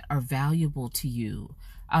circles that are valuable to you,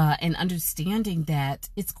 and understanding that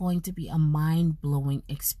it's going to be a mind-blowing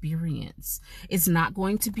experience. It's not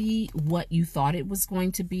going to be what you thought it was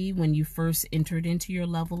going to be when you first entered into your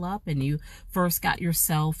level up and you first got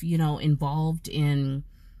yourself, involved in,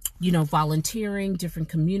 volunteering, different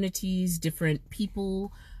communities, different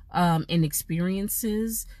people, and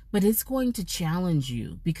experiences. But it's going to challenge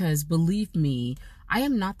you because, believe me, I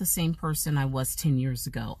am not the same person I was 10 years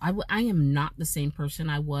ago. I am not the same person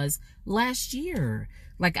I was last year.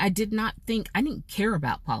 Like, I didn't care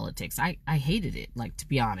about politics. I hated it, like, to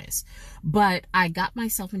be honest. But I got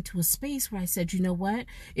myself into a space where I said, you know what?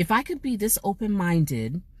 If I could be this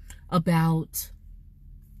open-minded about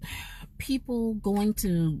people going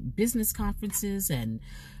to business conferences and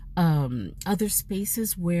other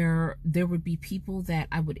spaces where there would be people that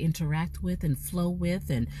I would interact with and flow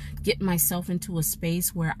with, and get myself into a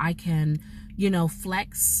space where I can,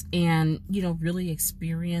 flex and, really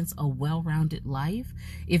experience a well-rounded life.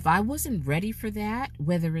 If I wasn't ready for that,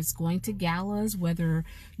 whether it's going to galas, whether,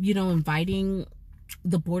 inviting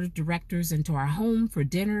the board of directors into our home for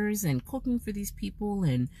dinners and cooking for these people,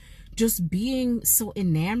 and just being so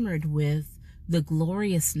enamored with the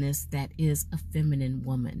gloriousness that is a feminine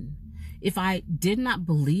woman. If I did not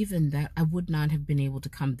believe in that, I would not have been able to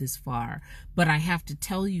come this far. But I have to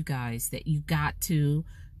tell you guys that you got to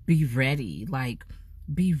be ready. Like,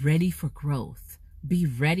 be ready for growth. Be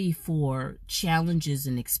ready for challenges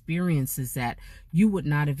and experiences that you would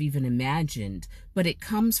not have even imagined. But it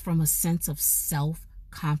comes from a sense of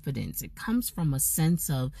self-confidence. It comes from a sense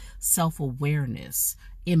of self-awareness,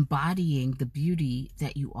 embodying the beauty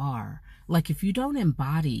that you are. Like, if you don't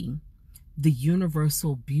embody the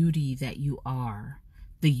universal beauty that you are,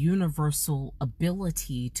 the universal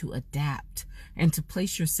ability to adapt and to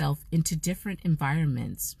place yourself into different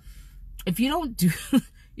environments, if you don't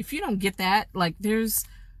get that, like, it's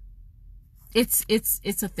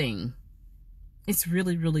a thing. It's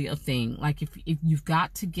really, really a thing. Like, if you've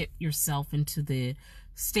got to get yourself into the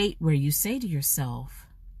state where you say to yourself,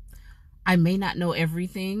 I may not know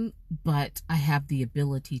everything, but I have the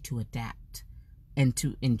ability to adapt and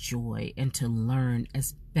to enjoy and to learn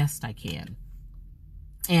as best I can.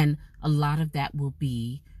 And a lot of that will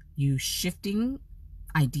be you shifting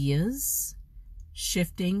ideas,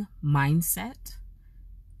 shifting mindset,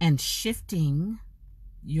 and shifting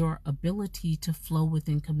your ability to flow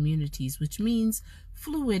within communities, which means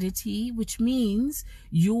fluidity, which means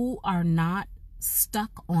you are not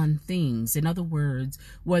stuck on things. In other words,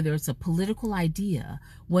 whether it's a political idea,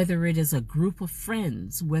 whether it is a group of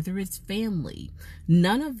friends, whether it's family,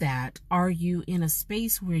 none of that are you in a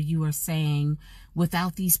space where you are saying,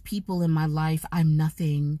 without these people in my life, I'm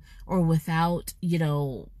nothing, or without,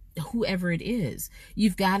 whoever it is.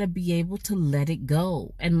 You've got to be able to let it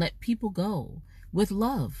go and let people go with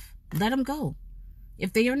love. Let them go.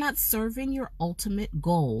 If they are not serving your ultimate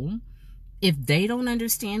goal, If they don't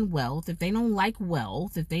understand wealth, if they don't like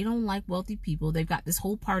wealth, if they don't like wealthy people, they've got this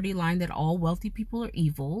whole party line that all wealthy people are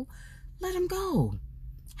evil, let them go.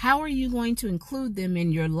 How are you going to include them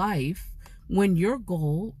in your life when your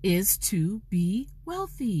goal is to be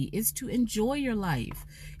wealthy, is to enjoy your life,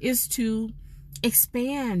 is to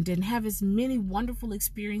expand and have as many wonderful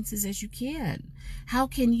experiences as you can? How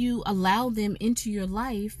can you allow them into your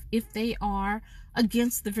life if they are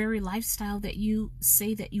against the very lifestyle that you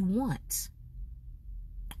say that you want?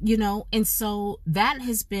 You know, and so that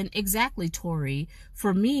has been exactly, Tori,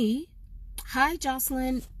 for me. Hi,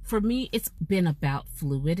 Jocelyn. For me, it's been about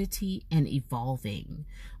fluidity and evolving.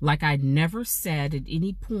 Like I never said at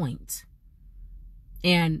any point.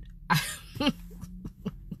 And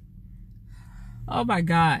oh my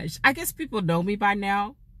gosh, I guess people know me by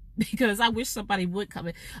now, because I wish somebody would come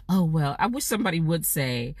in. Oh, well, I wish somebody would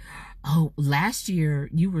say, oh, last year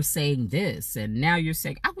you were saying this and now you're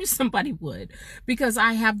saying, I wish somebody would, because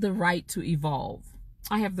I have the right to evolve.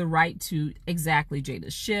 I have the right to exactly,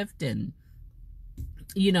 Jada, shift and,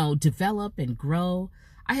 you know, develop and grow.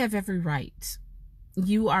 I have every right.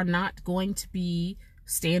 You are not going to be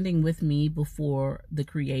standing with me before the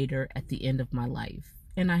Creator at the end of my life.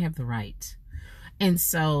 And I have the right. And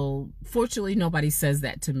so, fortunately, nobody says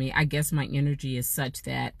that to me. I guess my energy is such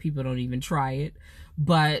that people don't even try it.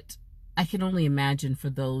 But I can only imagine for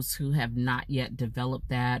those who have not yet developed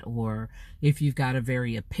that, or if you've got a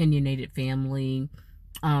very opinionated family,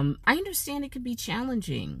 I understand it could be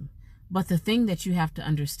challenging. But the thing that you have to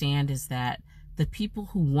understand is that the people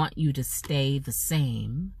who want you to stay the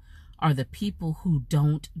same are the people who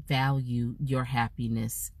don't value your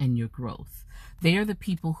happiness and your growth. They are the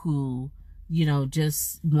people who, you know,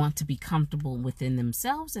 just want to be comfortable within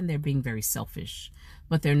themselves, and they're being very selfish.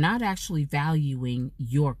 But they're not actually valuing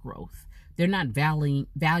your growth. They're not valuing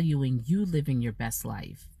you living your best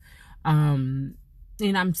life. And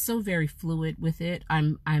I'm so very fluid with it.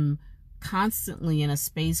 I'm constantly in a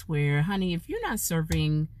space where, honey, if you're not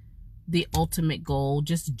serving the ultimate goal,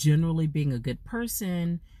 just generally being a good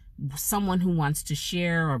person, someone who wants to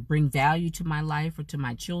share or bring value to my life or to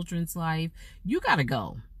my children's life, you gotta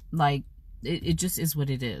go. Like, it just is what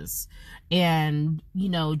it is. And, you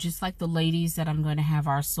know, just like the ladies that I'm going to have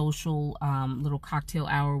our social little cocktail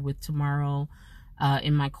hour with tomorrow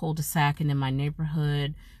in my cul-de-sac and in my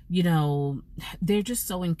neighborhood, you know, they're just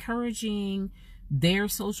so encouraging. They're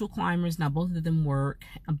social climbers. Now, both of them work,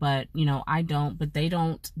 but, you know, I don't. But they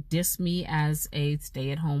don't diss me as a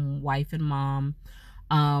stay-at-home wife and mom.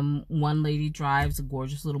 One lady drives a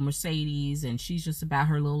gorgeous little Mercedes, and she's just about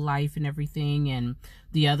her little life and everything. And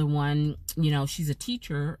the other one, you know, she's a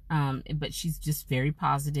teacher, but she's just very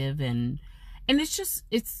positive, and it's just,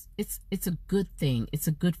 it's a good thing. It's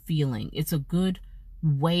a good feeling. It's a good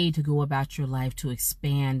way to go about your life, to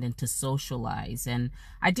expand and to socialize. And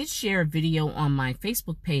I did share a video on my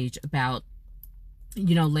Facebook page about,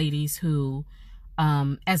 you know, ladies who,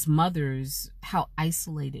 as mothers, how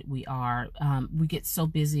isolated we are. We get so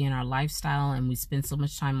busy in our lifestyle and we spend so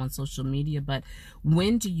much time on social media, but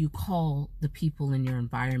when do you call the people in your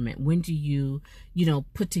environment? When do you, you know,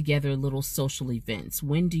 put together little social events?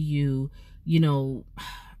 When do you, you know,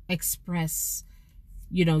 express,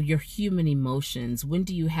 you know, your human emotions? When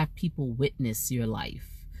do you have people witness your life?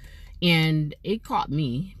 And it caught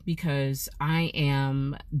me because I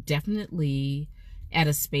am definitely at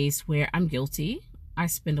a space where I'm guilty. I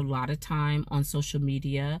spend a lot of time on social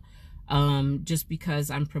media just because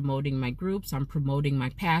I'm promoting my groups, I'm promoting my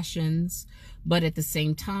passions, but at the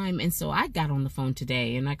same time, and so I got on the phone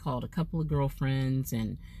today and I called a couple of girlfriends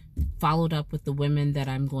and followed up with the women that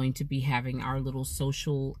I'm going to be having our little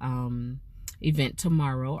social event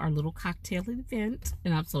tomorrow, our little cocktail event,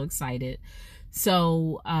 and I'm so excited.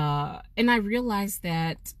 So, and I realized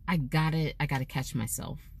that I gotta catch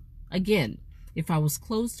myself. Again, if I was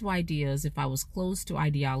closed to ideas, if I was closed to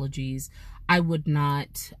ideologies, I would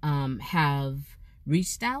not have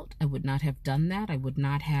reached out. I would not have done that. I would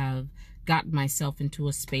not have gotten myself into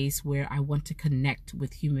a space where I want to connect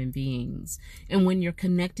with human beings. And when you're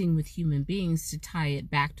connecting with human beings, to tie it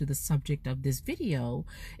back to the subject of this video,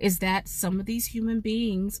 is that some of these human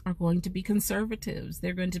beings are going to be conservatives.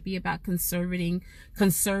 They're going to be about conserving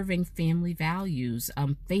family values,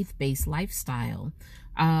 faith-based lifestyle,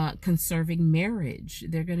 conserving marriage.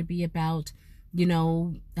 They're going to be about, you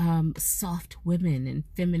know, soft women and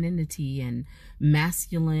femininity and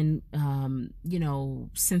masculine, you know,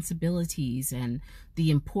 sensibilities, and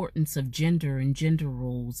the importance of gender and gender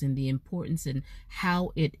roles, and the importance and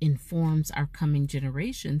how it informs our coming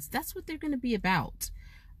generations. That's what they're going to be about.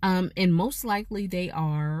 And most likely they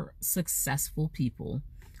are successful people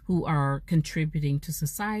who are contributing to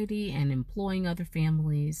society and employing other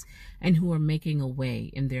families, and who are making a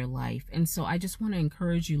way in their life. And so I just want to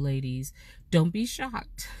encourage you ladies, don't be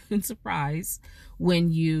shocked and surprised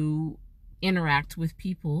when you interact with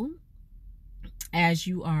people as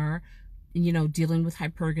you are, dealing with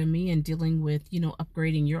hypergamy and dealing with,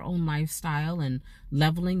 upgrading your own lifestyle and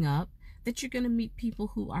leveling up, that you're going to meet people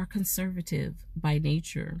who are conservative by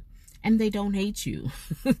nature, and they don't hate you.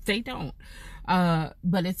 They don't.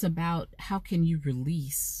 But it's about how can you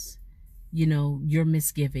release, your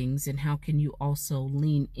misgivings, and how can you also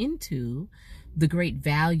lean into the great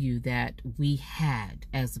value that we had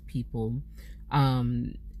as a people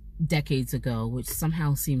decades ago, which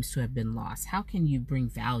somehow seems to have been lost. How can you bring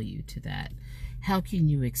value to that? How can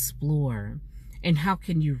you explore? And how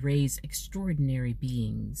can you raise extraordinary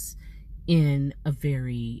beings in a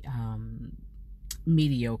very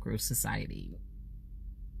mediocre society?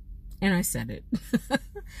 And I said it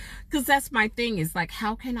because that's my thing, is like,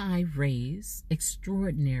 how can I raise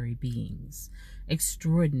extraordinary beings,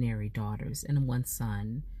 extraordinary daughters and one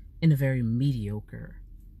son in a very mediocre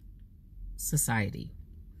society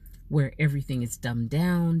where everything is dumbed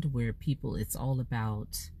down, where people, it's all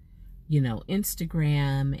about,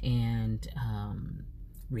 Instagram and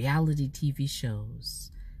reality TV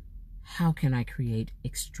shows. How can I create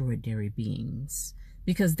extraordinary beings?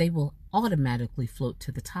 Because they will automatically float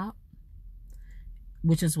to the top,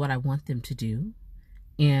 which is what I want them to do.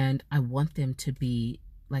 And I want them to be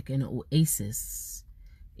like an oasis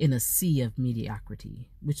in a sea of mediocrity,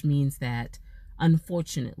 which means that,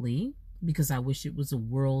 unfortunately, because I wish it was a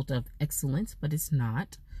world of excellence, but it's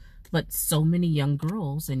not. But so many young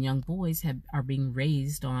girls and young boys are being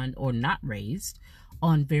raised on, or not raised,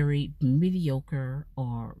 on very mediocre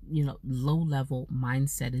or, low-level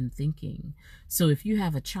mindset and thinking. So if you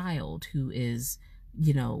have a child who is,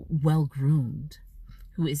 well-groomed,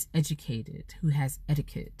 who is educated, who has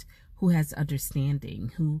etiquette, who has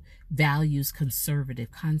understanding, who values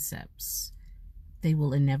conservative concepts, they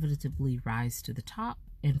will inevitably rise to the top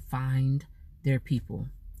and find their people.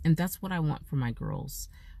 And that's what I want for my girls,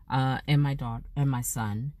 and my daughter, and my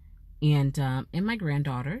son, and my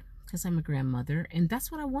granddaughter, because I'm a grandmother, and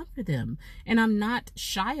that's what I want for them. And I'm not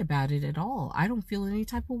shy about it at all. I don't feel any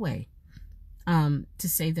type of way to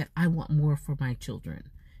say that I want more for my children.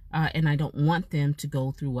 And I don't want them to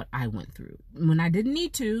go through what I went through when I didn't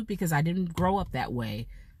need to, because I didn't grow up that way.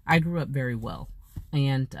 I grew up very well.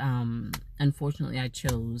 And unfortunately, I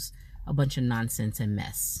chose a bunch of nonsense and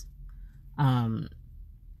mess.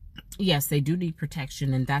 Yes, they do need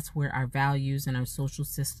protection, and that's where our values and our social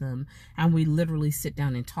system, and we literally sit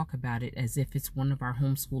down and talk about it as if it's one of our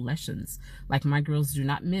homeschool lessons. Like, my girls do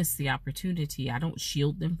not miss the opportunity. I don't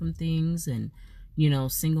shield them from things, and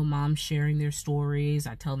single moms sharing their stories.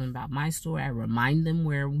 I tell them about my story. I remind them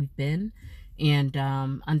where we've been, and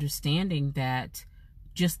understanding that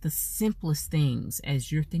just the simplest things,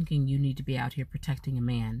 as you're thinking you need to be out here protecting a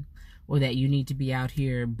man, or that you need to be out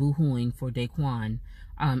here boo-hooing for Daquan,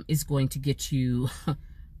 is going to get you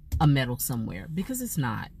a medal somewhere, because it's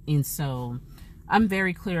not. And so I'm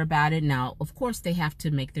very clear about it. Now, of course, they have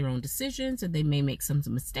to make their own decisions, and they may make some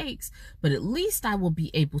mistakes, but at least I will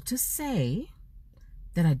be able to say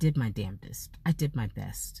that I did my damnedest. I did my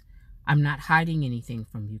best. I'm not hiding anything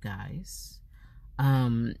from you guys.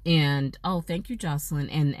 And oh, thank you, Jocelyn.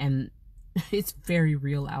 And it's very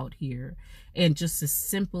real out here. And just as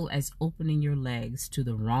simple as opening your legs to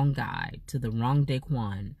the wrong guy, to the wrong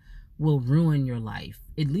Daquan, will ruin your life,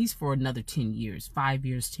 at least for another 10 years, 5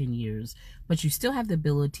 years, 10 years. But you still have the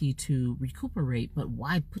ability to recuperate. But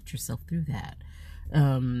why put yourself through that?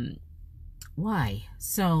 Why?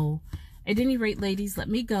 So, at any rate, ladies, let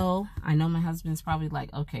me go. I know my husband's probably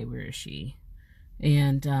like, okay, where is she?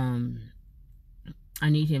 And I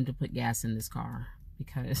need him to put gas in this car,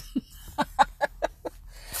 because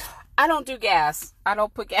I don't do gas. I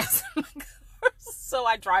don't put gas in my car. So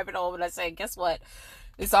I drive it home and I say, guess what?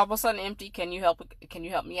 It's almost on empty. Can you help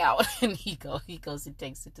me out? And he goes and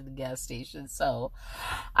takes it to the gas station. So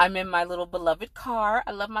I'm in my little beloved car.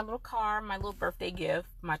 I love my little car, my little birthday gift,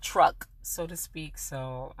 my truck, so to speak.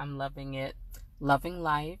 So I'm loving it. Loving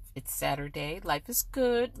life. It's Saturday. Life is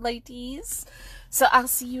good, ladies. So I'll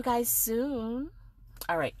see you guys soon.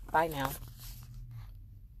 All right. Bye now.